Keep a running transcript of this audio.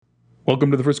Welcome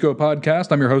to the Frisco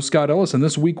Podcast. I'm your host, Scott Ellis, and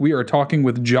this week we are talking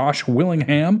with Josh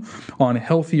Willingham on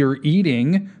healthier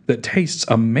eating that tastes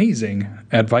amazing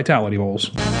at Vitality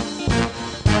Bowls.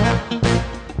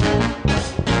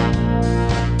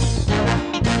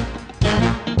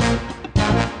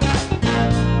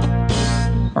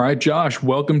 All right, Josh,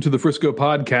 welcome to the Frisco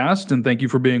Podcast, and thank you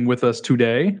for being with us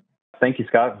today. Thank you,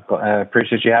 Scott. I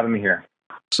appreciate you having me here.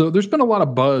 So there's been a lot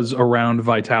of buzz around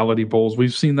Vitality Bowls.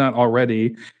 We've seen that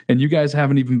already, and you guys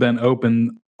haven't even been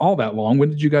open all that long. When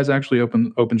did you guys actually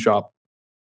open shop?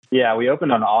 Yeah, we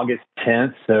opened on August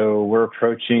 10th, so we're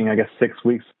approaching, 6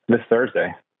 weeks this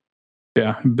Thursday.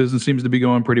 Yeah, business seems to be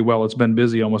going pretty well. It's been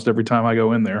busy almost every time I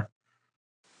go in there.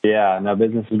 Yeah, no,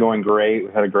 business is going great.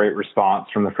 We've had a great response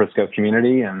from the Frisco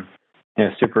community, and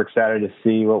super excited to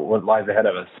see what lies ahead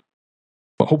of us.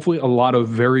 But hopefully a lot of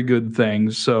very good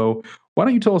things. So why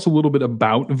don't you tell us a little bit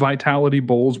about Vitality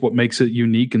Bowls, what makes it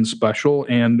unique and special,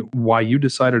 and why you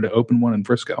decided to open one in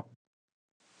Frisco?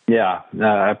 Yeah,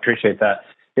 I appreciate that.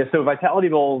 Yeah, so Vitality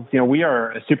Bowls, we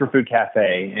are a superfood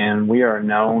cafe, and we are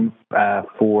known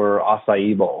for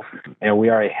acai bowls. We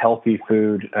are a healthy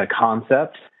food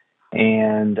concept.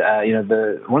 And,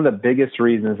 one of the biggest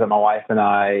reasons that my wife and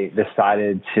I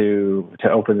decided to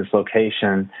open this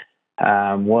location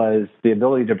was the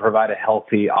ability to provide a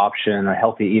healthy option, a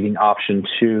healthy eating option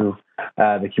to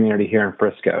the community here in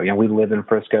Frisco. We live in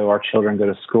Frisco. Our children go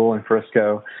to school in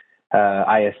Frisco,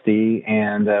 ISD,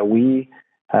 and we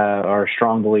are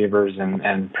strong believers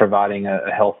in providing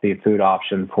a healthy food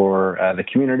option for the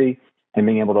community and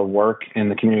being able to work in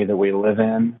the community that we live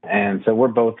in. And so we're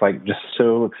both just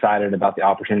so excited about the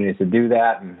opportunities to do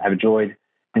that, and have enjoyed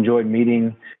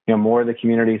meeting more of the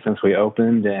community since we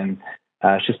opened, and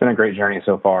it's just been a great journey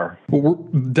so far. Well,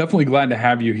 we're definitely glad to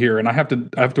have you here, and I have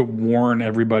to warn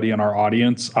everybody in our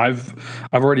audience. I've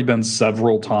already been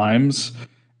several times,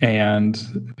 and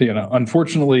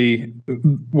fortunately,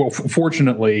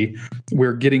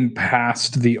 we're getting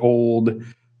past the old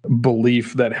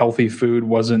belief that healthy food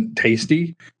wasn't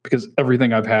tasty, because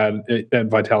everything I've had at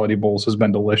Vitality Bowls has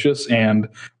been delicious, and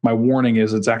my warning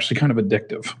is it's actually kind of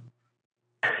addictive.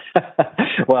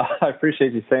 Well, I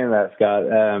appreciate you saying that,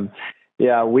 Scott.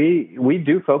 Yeah, we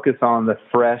do focus on the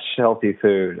fresh, healthy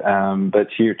food. But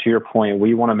to your point,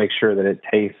 we want to make sure that it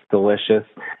tastes delicious,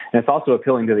 and it's also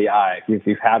appealing to the eye. If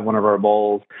you've had one of our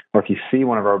bowls, or if you see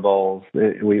one of our bowls,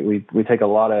 we take a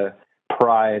lot of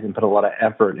pride and put a lot of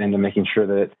effort into making sure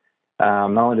that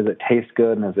not only does it taste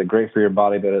good and is it great for your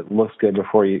body, but it looks good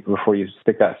before you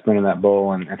stick that spoon in that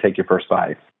bowl and take your first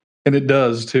bite. And it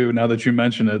does too, now that you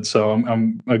mention it. So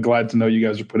I'm glad to know you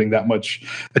guys are putting that much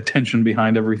attention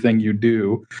behind everything you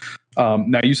do.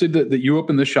 Now, you said that you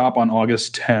opened the shop on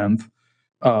August 10th,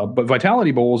 but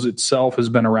Vitality Bowls itself has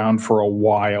been around for a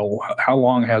while. How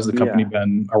long has the company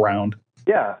been around?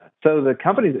 Yeah, so the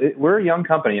company, we're a young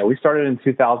company. We started in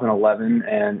 2011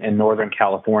 in Northern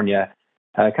California,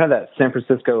 kind of that San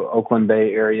Francisco, Oakland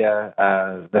Bay area.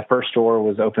 The first store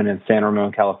was opened in San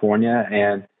Ramon, California,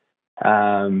 and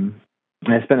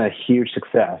it's been a huge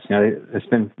success.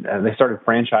 They started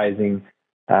franchising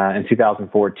in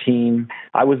 2014.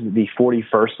 I was the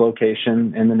 41st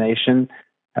location in the nation,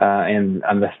 and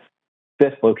I'm the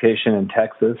 5th location in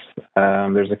Texas.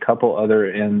 There's a couple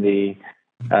other in the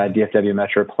DFW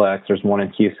Metroplex. There's one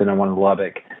in Houston and one in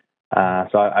Lubbock.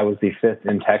 So I was the 5th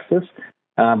in Texas.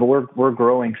 But we're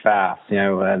growing fast.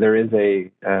 There is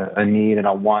a need and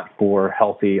a want for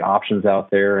healthy options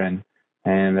out there, and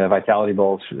Vitality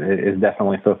Bowls is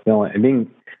definitely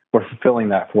we're fulfilling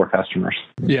that for customers.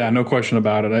 Yeah, no question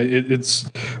about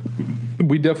it.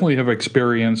 We definitely have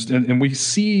experienced, and we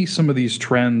see some of these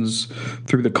trends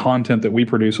through the content that we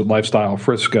produce with Lifestyle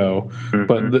Frisco, mm-hmm.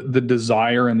 but the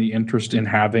desire and the interest in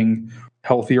having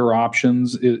healthier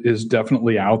options is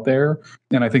definitely out there.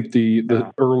 And I think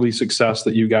the early success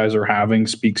that you guys are having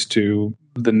speaks to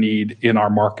the need in our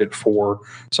market for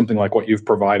something like what you've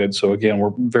provided. So again,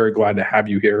 we're very glad to have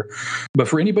you here. But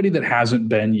for anybody that hasn't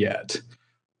been yet,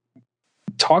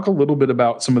 talk a little bit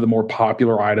about some of the more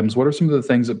popular items. What are some of the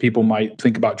things that people might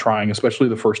think about trying, especially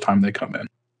the first time they come in?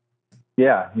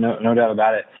 Yeah, no doubt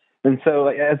about it. And so,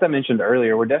 as I mentioned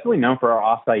earlier, we're definitely known for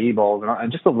our acai bowls,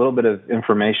 and just a little bit of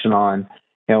information on,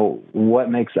 what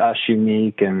makes us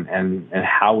unique and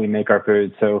how we make our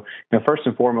food. So, first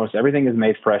and foremost, everything is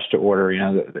made fresh to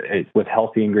order, with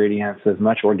healthy ingredients, as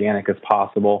much organic as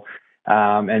possible.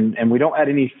 And we don't add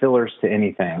any fillers to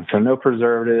anything. So no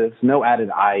preservatives, no added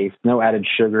ice, no added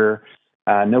sugar,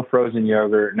 no frozen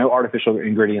yogurt, no artificial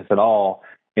ingredients at all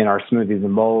in our smoothies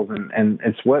and bowls. And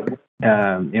it's what, we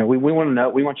want to know,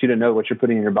 we want you to know what you're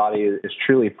putting in your body is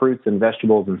truly fruits and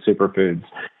vegetables and superfoods.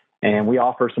 And we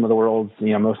offer some of the world's,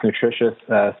 most nutritious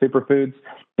superfoods,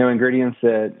 ingredients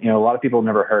that, a lot of people have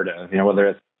never heard of, whether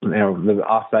it's, the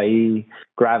acai,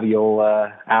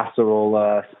 graviola,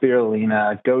 acerola,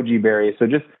 spirulina, goji berries. So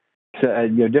just,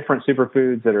 different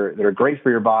superfoods that are great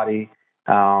for your body,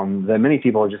 that many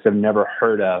people just have never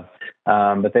heard of,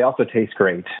 but they also taste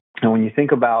great. And when you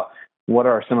think about what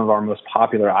are some of our most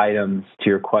popular items, to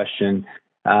your question,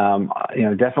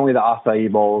 definitely the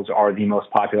acai bowls are the most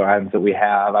popular items that we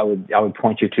have. I would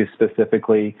point you to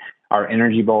specifically our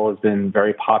energy bowl has been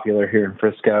very popular here in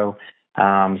Frisco.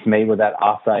 It's made with that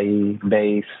acai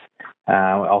base. It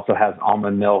also has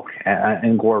almond milk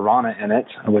and guarana in it,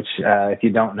 which, if you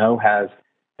don't know, has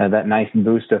that nice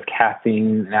boost of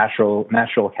caffeine,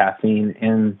 natural caffeine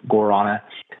in guarana,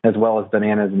 as well as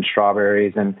bananas and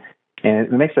strawberries. And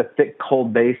it makes a thick,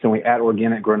 cold base, and we add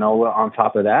organic granola on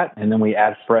top of that. And then we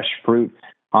add fresh fruit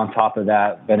on top of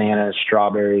that, bananas,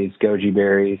 strawberries, goji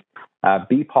berries,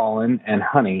 bee pollen, and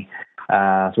honey.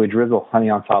 So we drizzle honey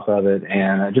on top of it,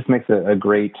 and it just makes a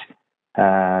great,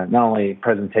 not only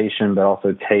presentation, but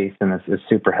also taste, and it's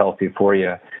super healthy for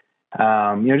you.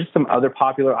 Just some other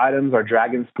popular items, our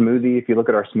dragon smoothie. If you look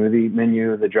at our smoothie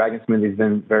menu, the dragon smoothie has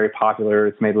been very popular.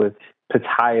 It's made with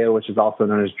pitaya, which is also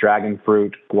known as dragon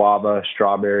fruit, guava,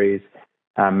 strawberries,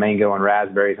 mango, and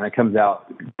raspberries. And it comes out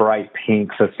bright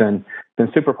pink. So it's been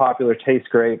super popular, tastes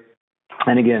great.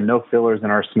 And again, no fillers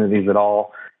in our smoothies at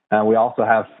all. We also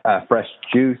have fresh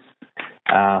juice,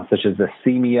 such as the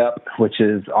See Me Up, which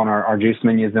is on our juice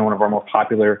menu, is one of our most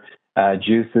popular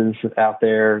juices out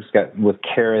there. It's got with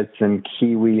carrots and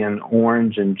kiwi and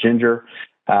orange and ginger.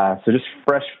 So just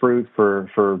fresh fruit for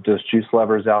those juice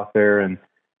lovers out there, and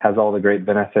has all the great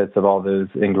benefits of all those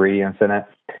ingredients in it.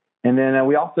 And then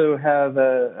we also have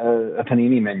a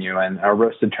panini menu, and our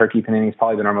roasted turkey panini has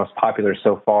probably been our most popular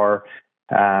so far,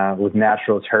 with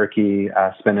natural turkey,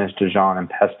 spinach, Dijon, and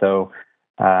pesto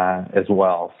as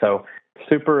well. So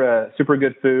super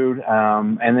good food.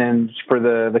 And then for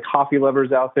the coffee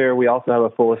lovers out there, we also have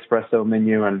a full espresso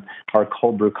menu and our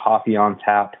cold brew coffee on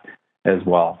tap as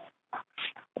well.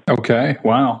 Okay.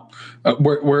 Wow.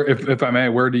 Where, if I may,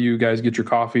 where do you guys get your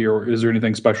coffee, or is there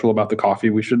anything special about the coffee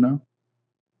we should know?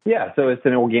 Yeah, so it's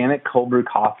an organic cold brew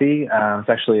coffee. It's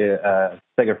actually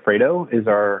Segafredo is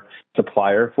our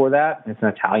supplier for that. It's an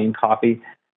Italian coffee,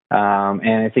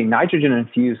 and it's a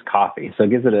nitrogen-infused coffee. So it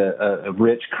gives it a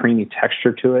rich, creamy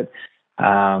texture to it,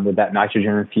 with that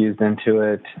nitrogen infused into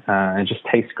it. It just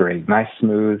tastes great. Nice,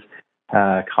 smooth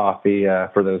coffee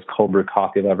for those cold brew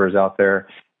coffee lovers out there.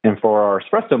 And for our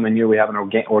espresso menu, we have an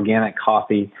organic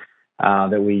coffee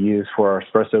that we use for our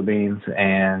espresso beans.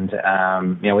 And,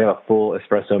 we have a full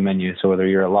espresso menu. So whether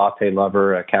you're a latte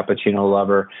lover, a cappuccino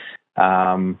lover,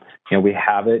 we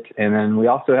have it. And then we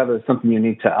also have something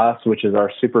unique to us, which is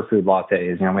our superfood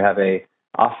lattes. We have a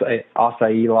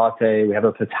acai latte, we have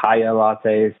a pitaya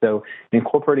latte. So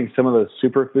incorporating some of those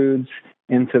superfoods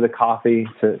into the coffee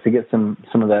to get some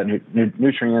of that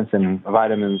nutrients and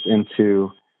vitamins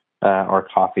into our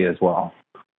coffee as well.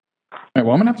 All right,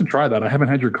 well, I'm gonna have to try that. I haven't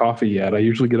had your coffee yet. I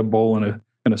usually get a bowl and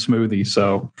a smoothie,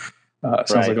 so it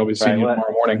sounds like I'll be seeing you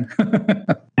tomorrow morning.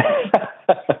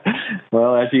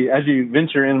 Well, as you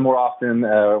venture in more often,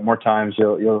 more times,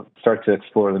 you'll start to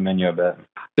explore the menu a bit.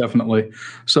 Definitely.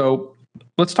 So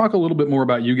let's talk a little bit more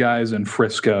about you guys in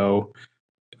Frisco.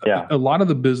 Yeah, a lot of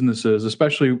the businesses,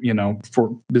 especially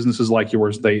for businesses like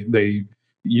yours,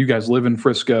 you guys live in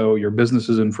Frisco. Your business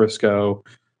is in Frisco.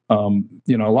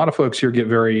 A lot of folks here get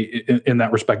very, in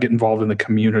that respect, get involved in the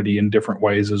community in different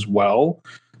ways as well.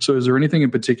 So is there anything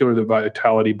in particular that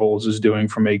Vitality Bowls is doing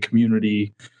from a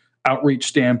community outreach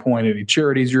standpoint, any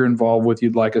charities you're involved with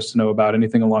you'd like us to know about,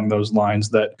 anything along those lines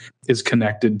that is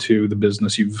connected to the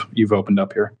business you've opened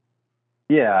up here?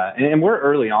 Yeah, and we're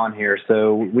early on here,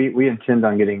 so we intend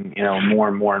on getting more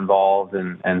and more involved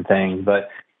and things. But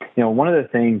one of the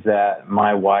things that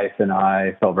my wife and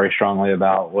I felt very strongly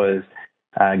about was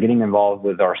getting involved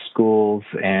with our schools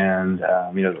and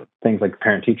things like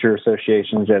parent-teacher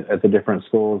associations at the different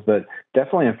schools, but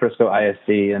definitely in Frisco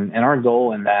ISD. And our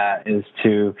goal in that is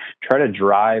to try to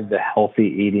drive the healthy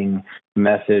eating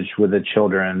message with the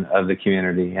children of the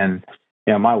community. And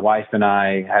my wife and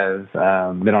I have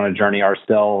been on a journey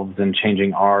ourselves in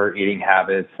changing our eating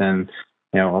habits and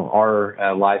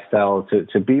our lifestyle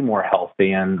to be more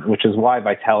healthy, and which is why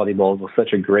Vitality Bowls was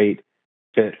such a great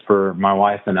fit for my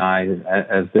wife and I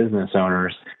as business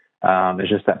owners. It's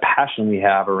just that passion we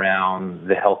have around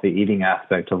the healthy eating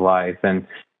aspect of life. And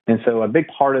so a big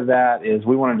part of that is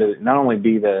we wanted to not only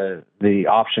be the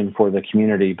option for the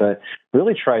community, but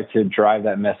really try to drive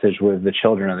that message with the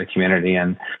children of the community.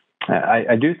 And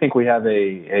I do think we have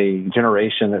a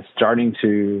generation that's starting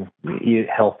to eat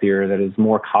healthier, that is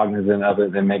more cognizant of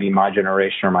it than maybe my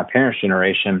generation or my parents'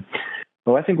 generation.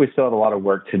 But I think we still have a lot of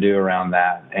work to do around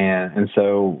that. And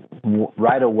so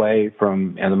right away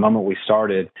from the moment we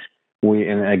started,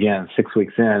 and again, 6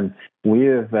 weeks in, we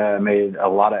have made a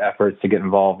lot of efforts to get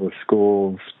involved with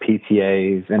schools,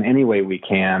 PTAs, in any way we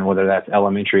can, whether that's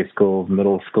elementary schools,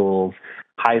 middle schools,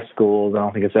 high schools. I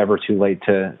don't think it's ever too late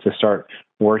to start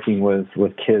working with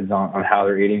kids on how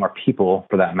they're eating, or people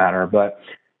for that matter. But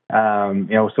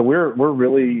so we're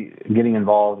really getting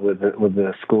involved with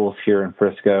the schools here in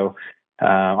Frisco.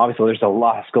 Obviously, there's a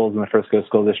lot of schools in the Frisco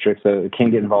School District, so we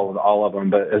can't get involved with all of them,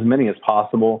 but as many as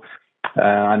possible.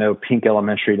 I know Pink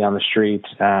Elementary down the street.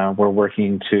 We're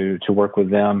working to work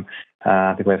with them.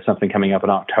 I think we have something coming up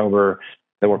in October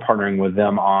that we're partnering with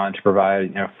them on to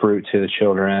provide fruit to the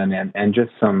children and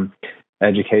just some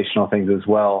educational things as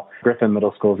well. Griffin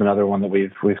Middle School is another one that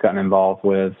we've gotten involved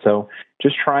with. So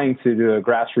just trying to do a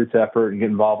grassroots effort and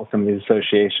get involved with some of these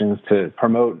associations to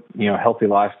promote healthy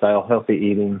lifestyle, healthy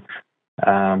eating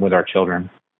with our children.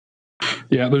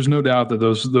 Yeah, there's no doubt that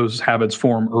those habits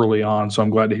form early on. So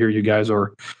I'm glad to hear you guys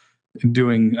are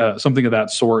doing something of that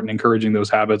sort and encouraging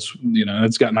those habits.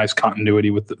 It's got nice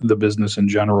continuity with the business in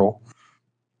general.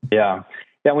 Yeah.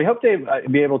 Yeah, we hope to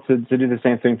be able to do the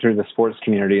same thing through the sports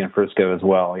community in Frisco as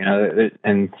well. We've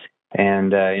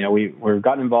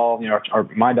gotten involved.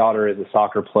 My daughter is a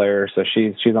soccer player, so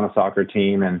she's on a soccer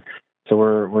team, and so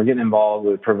we're getting involved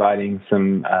with providing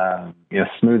some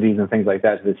smoothies and things like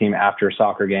that to the team after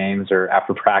soccer games or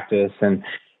after practice. And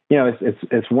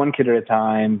it's one kid at a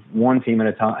time, one team at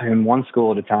a time, and one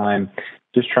school at a time.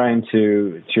 Just trying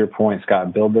to your point,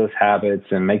 Scott, build those habits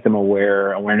and make them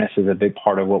aware. Awareness is a big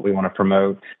part of what we want to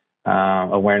promote.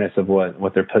 Awareness of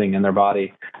what they're putting in their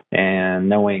body and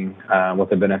knowing what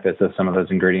the benefits of some of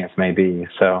those ingredients may be.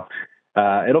 So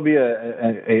it'll be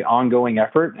a ongoing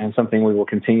effort and something we will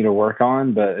continue to work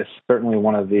on, but it's certainly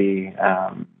one of the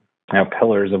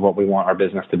pillars of what we want our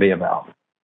business to be about.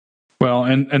 Well,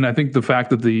 and I think the fact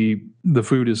that the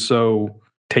food is so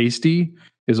tasty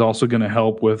is also going to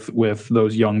help with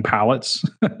those young palates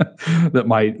that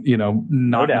might,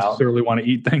 not necessarily want to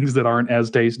eat things that aren't as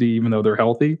tasty, even though they're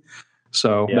healthy.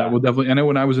 So that will definitely, I know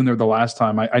when I was in there the last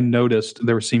time, I noticed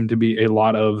there seemed to be a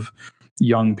lot of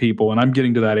young people, and I'm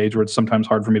getting to that age where it's sometimes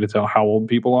hard for me to tell how old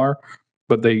people are,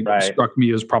 but they struck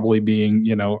me as probably being,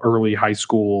 early high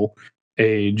school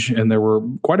age. And there were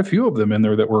quite a few of them in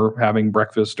there that were having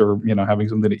breakfast or, having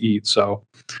something to eat. So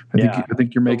I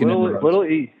think you're making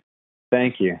it.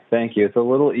 Thank you. It's a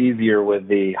little easier with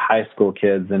the high school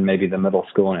kids than maybe the middle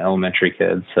school and elementary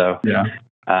kids. So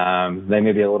they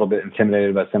may be a little bit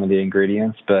intimidated by some of the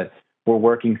ingredients, but we're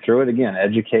working through it again,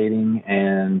 educating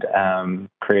and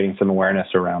creating some awareness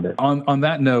around it. On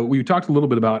that note, we talked a little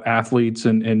bit about athletes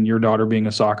and your daughter being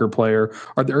a soccer player.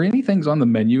 Are there any things on the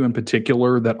menu in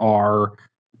particular that are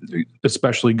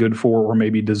especially good for, or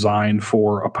maybe designed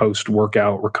for a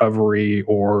post-workout recovery,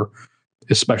 or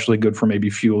especially good for maybe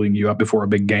fueling you up before a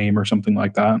big game or something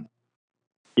like that?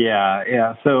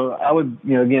 Yeah. So I would,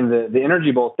 again, the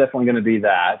Energy Bowl is definitely going to be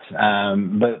that,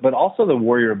 but also the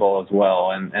Warrior Bowl as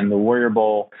well. And the Warrior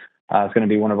Bowl is going to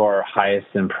be one of our highest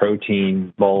in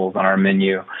protein bowls on our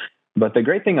menu. But the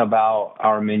great thing about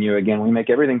our menu, again, we make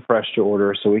everything fresh to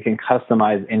order, so we can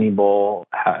customize any bowl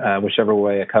whichever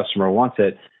way a customer wants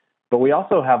it. But we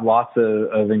also have lots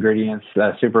of ingredients,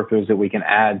 superfoods that we can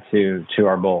add to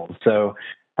our bowls. So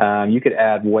you could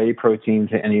add whey protein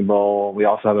to any bowl. We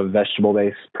also have a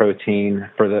vegetable-based protein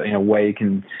for the whey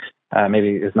can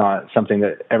maybe is not something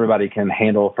that everybody can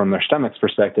handle from their stomach's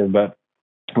perspective, but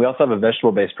we also have a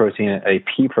vegetable-based protein, a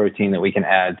pea protein that we can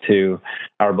add to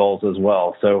our bowls as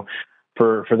well. So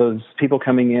for those people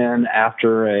coming in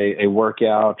after a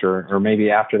workout or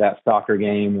maybe after that soccer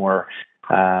game or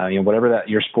whatever that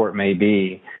your sport may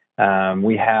be,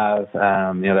 we have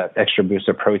that extra boost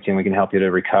of protein. We can help you to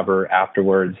recover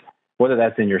afterwards, whether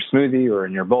that's in your smoothie or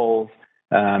in your bowls.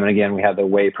 And again, we have the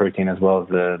whey protein as well as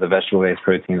the vegetable-based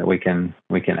protein that we can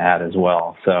add as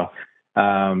well. So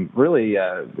really,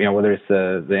 whether it's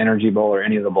the Energy Bowl or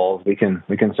any of the bowls, we can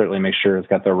certainly make sure it's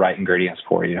got the right ingredients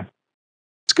for you.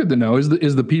 It's good to know. Is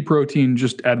the pea protein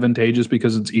just advantageous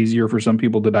because it's easier for some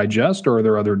people to digest, or are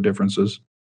there other differences?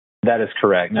 That is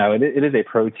correct. No, it is a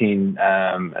protein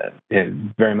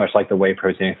very much like the whey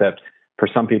protein, except for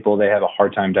some people, they have a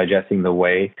hard time digesting the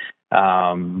whey.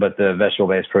 But the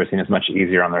vegetable-based protein is much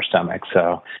easier on their stomach.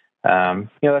 So, that's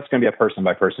going to be a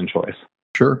person-by-person choice.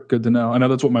 Sure. Good to know. I know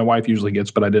that's what my wife usually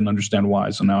gets, but I didn't understand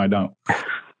why, so now I don't.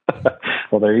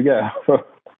 Well, there you go.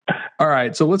 All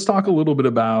right, so let's talk a little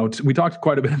bit we talked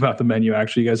quite a bit about the menu,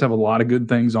 actually. You guys have a lot of good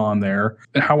things on there.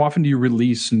 How often do you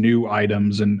release new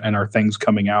items and are things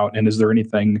coming out? And is there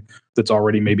anything that's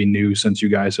already maybe new since you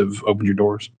guys have opened your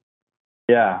doors?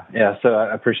 Yeah. So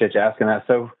I appreciate you asking that.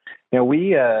 So, we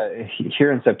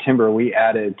here in September, we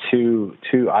added two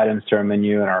items to our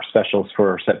menu and our specials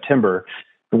for September.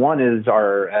 One is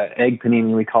our egg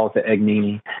panini. We call it the egg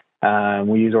nini.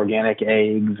 We use organic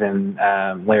eggs and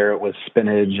layer it with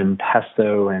spinach and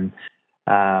pesto and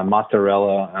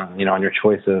mozzarella, on your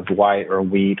choice of white or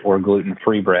wheat or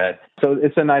gluten-free bread. So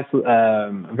it's a nice,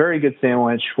 very good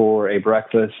sandwich for a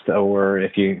breakfast, or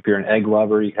if you're an egg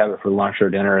lover, you can have it for lunch or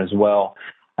dinner as well.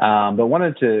 But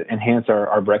wanted to enhance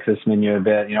our breakfast menu a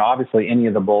bit. Obviously any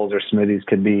of the bowls or smoothies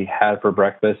could be had for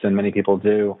breakfast, and many people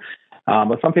do.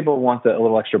 But some people want a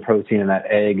little extra protein in that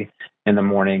egg in the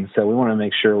morning. So we want to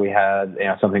make sure we had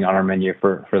something on our menu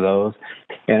for those.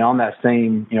 And on that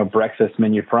same breakfast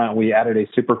menu front, we added a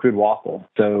superfood waffle.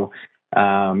 So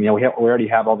we already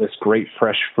have all this great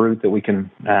fresh fruit that we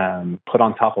can put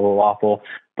on top of a waffle,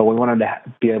 but we wanted to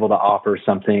be able to offer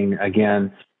something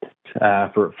again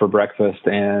for breakfast.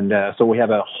 And so we have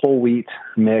a whole wheat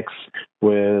mix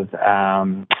with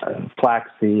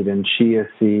flaxseed and chia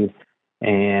seed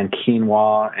and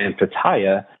quinoa and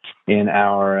pitaya in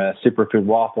our superfood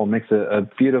waffle. Makes a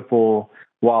beautiful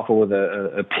waffle with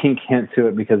a pink hint to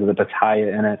it because of the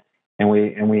pitaya in it. And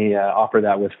we offer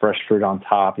that with fresh fruit on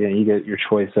top. You get your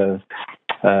choice of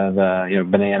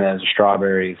bananas,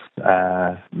 strawberries,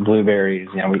 blueberries.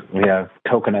 We have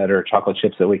coconut or chocolate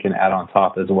chips that we can add on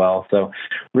top as well. So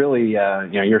really,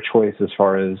 your choice as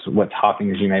far as what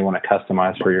toppings you may want to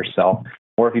customize for yourself.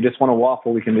 Or if you just want a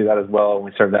waffle, we can do that as well.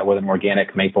 We serve that with an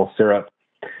organic maple syrup.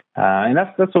 And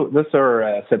that's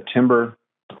our September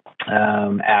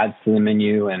adds to the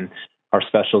menu and our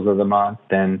specials of the month.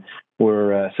 And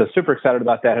we're so super excited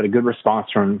about that. Had a good response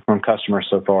from customers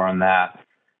so far on that.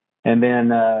 And then,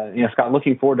 Scott,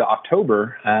 looking forward to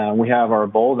October, we have our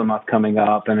bowl of the month coming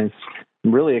up, and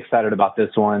I'm really excited about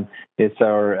this one. It's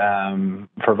our,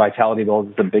 for Vitality Bowls,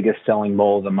 it's the biggest selling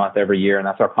bowl of the month every year, and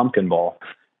that's our pumpkin bowl.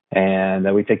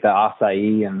 And we take the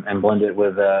acai and blend it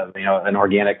with, an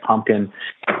organic pumpkin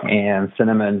and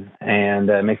cinnamon, and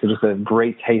it makes it just a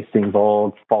great tasting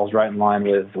bowl. It falls right in line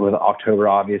with October,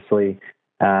 obviously.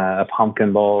 A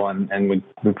pumpkin bowl, and we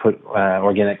put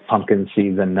organic pumpkin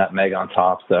seeds and nutmeg on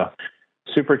top. So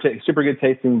super good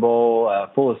tasting bowl,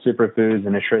 full of superfoods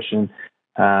and nutrition.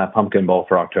 Pumpkin bowl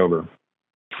for October.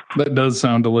 That does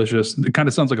sound delicious. It kind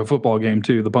of sounds like a football game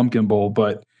too, the pumpkin bowl.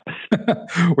 But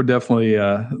we're definitely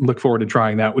look forward to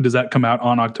trying that. Does that come out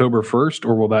on October 1st,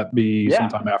 or will that be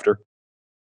sometime after?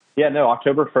 Yeah, no,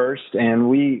 October 1st, and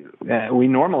we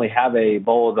normally have a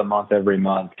bowl of the month every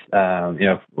month,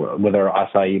 with our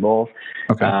acai bowls.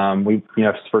 Okay.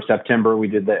 For September, we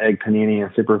did the egg panini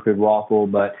and superfood waffle,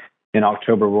 but in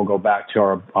October, we'll go back to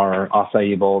our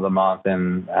acai bowl of the month,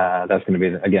 and that's going to be,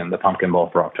 again, the pumpkin bowl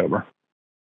for October.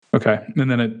 Okay. And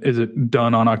then is it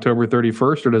done on October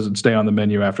 31st, or does it stay on the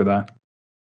menu after that?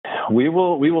 We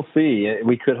will see.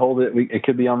 We could hold it. It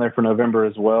could be on there for November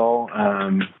as well.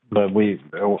 But we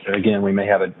may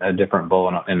have a different bowl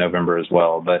in November as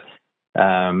well. But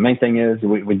main thing is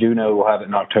we do know we'll have it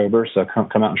in October. So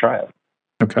come out and try it.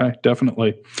 Okay,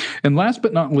 definitely. And last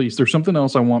but not least, there's something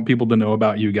else I want people to know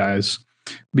about you guys,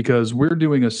 because we're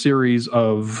doing a series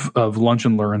of lunch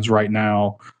and learns right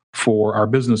now for our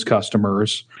business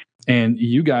customers. And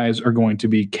you guys are going to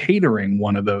be catering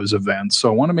one of those events. So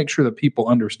I want to make sure that people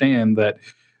understand that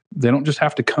they don't just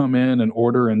have to come in and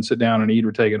order and sit down and eat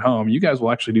or take it home. You guys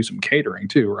will actually do some catering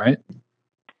too, right?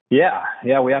 Yeah,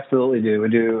 we absolutely do. We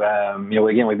do.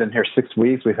 Again, we've been here 6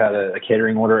 weeks. We've had a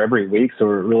catering order every week. So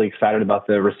we're really excited about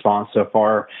the response so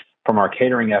far from our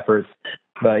catering efforts.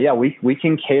 But yeah, we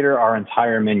can cater our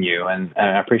entire menu. And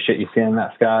I appreciate you seeing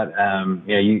that, Scott.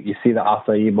 You see the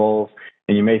acai bowls,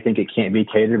 and you may think it can't be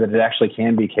catered, but it actually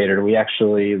can be catered. We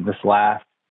actually,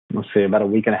 about a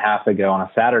week and a half ago on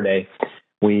a Saturday,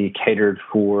 we catered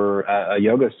for a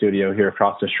yoga studio here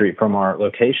across the street from our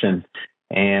location.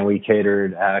 And we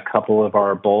catered a couple of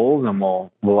our bowls, and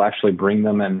we'll actually bring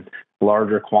them in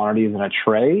larger quantities in a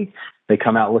tray. They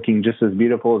come out looking just as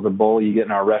beautiful as a bowl you get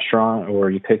in our restaurant or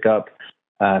you pick up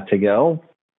to go.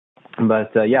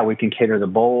 But we can cater the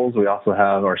bowls. We also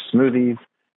have our smoothies,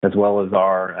 as well as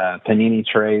our panini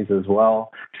trays as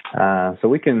well. So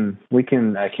we can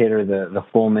cater the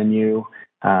full menu,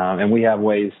 and we have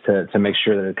ways to make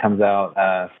sure that it comes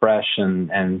out fresh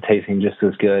and tasting just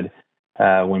as good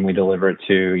when we deliver it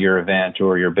to your event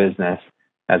or your business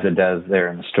as it does there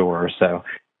in the store. So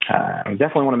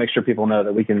definitely want to make sure people know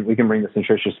that we can bring this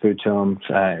nutritious food to them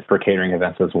for catering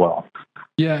events as well.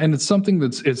 Yeah, and it's something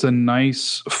it's a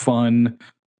nice, fun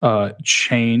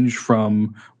change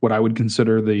from what I would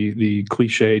consider the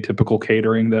cliche typical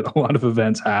catering that a lot of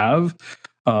events have.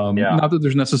 Not that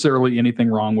there's necessarily anything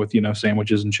wrong with,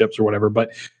 sandwiches and chips or whatever,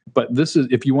 but this is,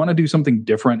 if you want to do something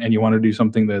different and you want to do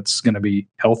something that's going to be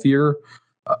healthier,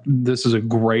 this is a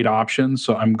great option.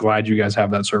 So I'm glad you guys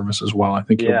have that service as well. I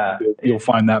think you'll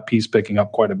find that piece picking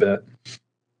up quite a bit.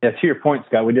 Yeah, to your point,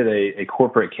 Scott, we did a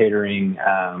corporate catering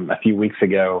a few weeks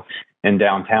ago in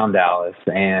downtown Dallas,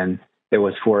 and it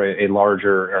was for a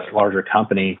larger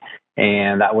company,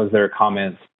 and that was their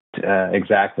comments.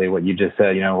 Exactly what you just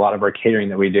said. A lot of our catering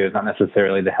that we do is not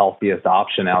necessarily the healthiest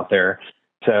option out there.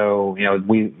 So,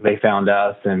 they found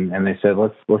us and they said,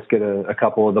 let's get a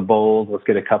couple of the bowls, let's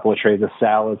get a couple of trays of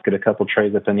salads, get a couple of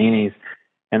trays of paninis.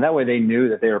 And that way they knew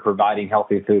that they were providing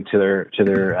healthy food to their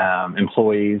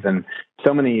employees. And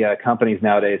so many companies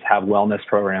nowadays have wellness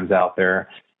programs out there,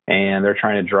 and they're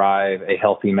trying to drive a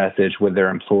healthy message with their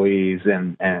employees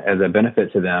and as a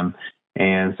benefit to them.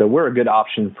 And so we're a good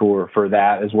option for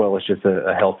that, as well as just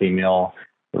a healthy meal,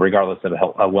 regardless of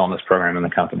a wellness program in the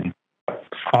company.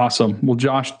 Awesome. Well,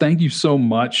 Josh, thank you so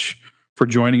much for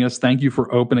joining us. Thank you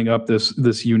for opening up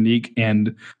this unique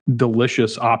and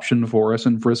delicious option for us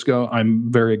in Frisco. I'm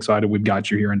very excited we've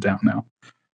got you here in town now.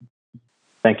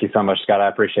 Thank you so much, Scott. I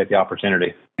appreciate the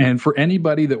opportunity. And for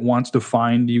anybody that wants to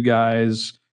find you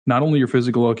guys, not only your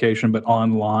physical location, but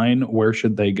online, where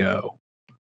should they go?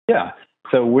 Yeah.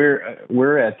 So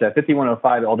we're at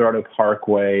 5105 Eldorado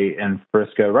Parkway in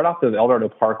Frisco, right off the Eldorado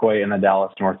Parkway in the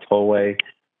Dallas North Tollway.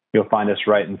 You'll find us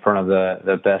right in front of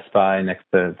the Best Buy next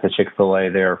to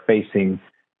Chick-fil-A. They're facing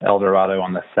Eldorado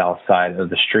on the south side of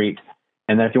the street.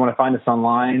 And then if you want to find us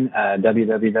online,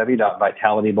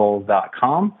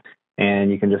 www.vitalitybowls.com,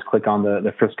 and you can just click on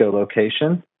the Frisco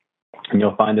location, and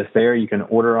you'll find us there. You can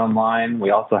order online.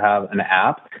 We also have an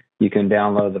app. You can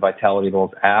download the Vitality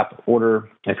Bowls app.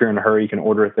 If you're in a hurry, you can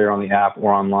order it there on the app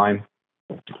or online.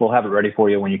 We'll have it ready for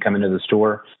you when you come into the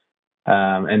store.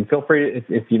 And feel free,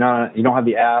 if you don't have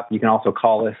the app, you can also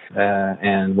call us,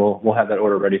 and we'll have that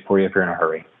order ready for you if you're in a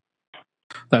hurry.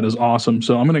 That is awesome.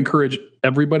 So I'm going to encourage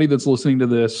everybody that's listening to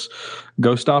this,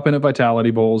 go stop in at Vitality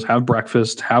Bowls, have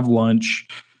breakfast, have lunch.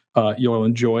 You'll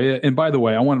enjoy it. And by the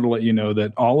way, I wanted to let you know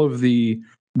that all of the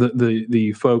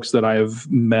folks that I have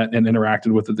met and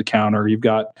interacted with at the counter, you've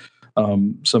got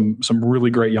some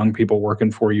really great young people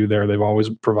working for you there. They've always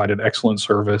provided excellent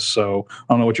service. So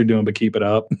I don't know what you're doing, but keep it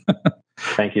up.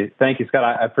 Thank you, Scott.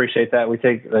 I appreciate that. We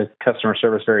take the customer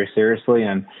service very seriously,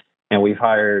 and we've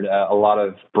hired a lot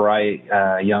of bright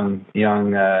young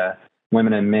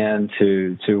women and men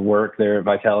to work there at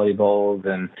Vitality Bowls.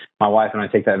 And my wife and I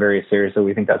take that very seriously.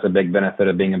 We think that's a big benefit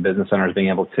of being a business owner, is being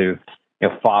able to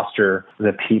foster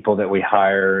the people that we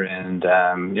hire and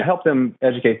help them,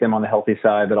 educate them on the healthy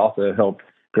side, but also help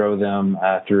grow them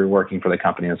through working for the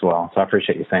company as well. So I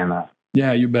appreciate you saying that.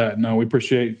 Yeah, you bet. No, we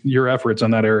appreciate your efforts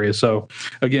on that area. So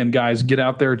again, guys, get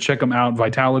out there, check them out.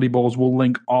 Vitality Bowls. We'll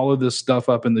link all of this stuff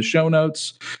up in the show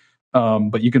notes.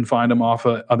 But you can find them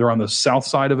they're on the south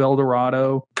side of El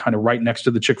Dorado, kind of right next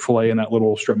to the Chick-fil-A in that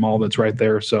little strip mall that's right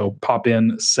there. So pop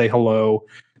in, say hello.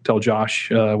 Tell Josh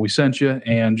we sent you.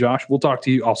 And Josh, we'll talk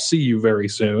to you. I'll see you very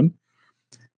soon.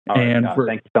 All right,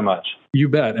 thank you so much. You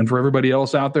bet. And for everybody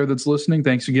else out there that's listening,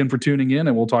 thanks again for tuning in.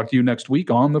 And we'll talk to you next week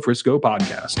on the Frisco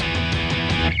Podcast.